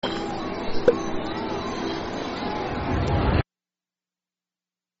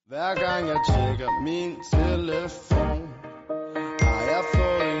Hver gang jeg tjekker min telefon, har jeg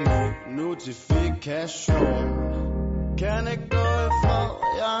fået en ny notifikation. Kan ikke gå ifra,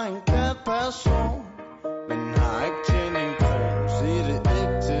 jeg er en kat person, men har ikke tjent en krone, sig det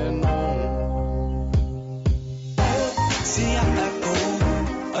ikke til nogen. Sig jeg er god,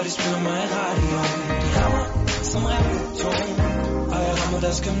 og de spiller mig i radioen. De rammer som rington, og jeg rammer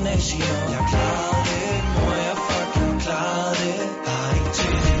deres gymnasium. Jeg klarer det, mor, jeg fucking klarer det. Har ikke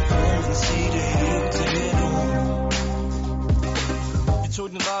tjent en krone, sig det ikke til nogen. Vi tog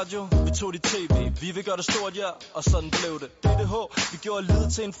din radio, vi tog dit tv. Vi vil gøre det stort, ja, og sådan blev det. DDH, vi gjorde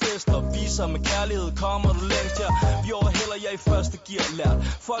livet til en fest, og viser med kærlighed kommer du længst, ja. Vi overhælder jer i første gear, lært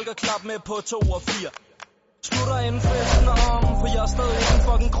folk at klappe med på 2 og 4. Slutter inden festen er om, for jeg er stadig en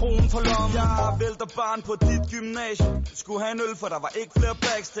fucking krone for lommen. Jeg vælter barn på dit gymnasium. Skulle have en øl, for der var ikke flere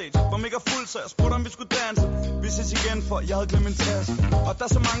backstage. Var mega fuld, så jeg spurgte om vi skulle danse. Vi ses igen, for jeg havde glemt min taske. Og der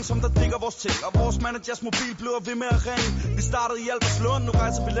er så mange, som der digger vores ting. Og vores managers mobil bliver ved med at ringe. Vi startede i Albertslund, nu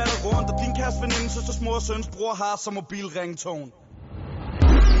rejser vi landet rundt. Og din kæreste veninde, søsters mor og søns bror har som mobil ringtone.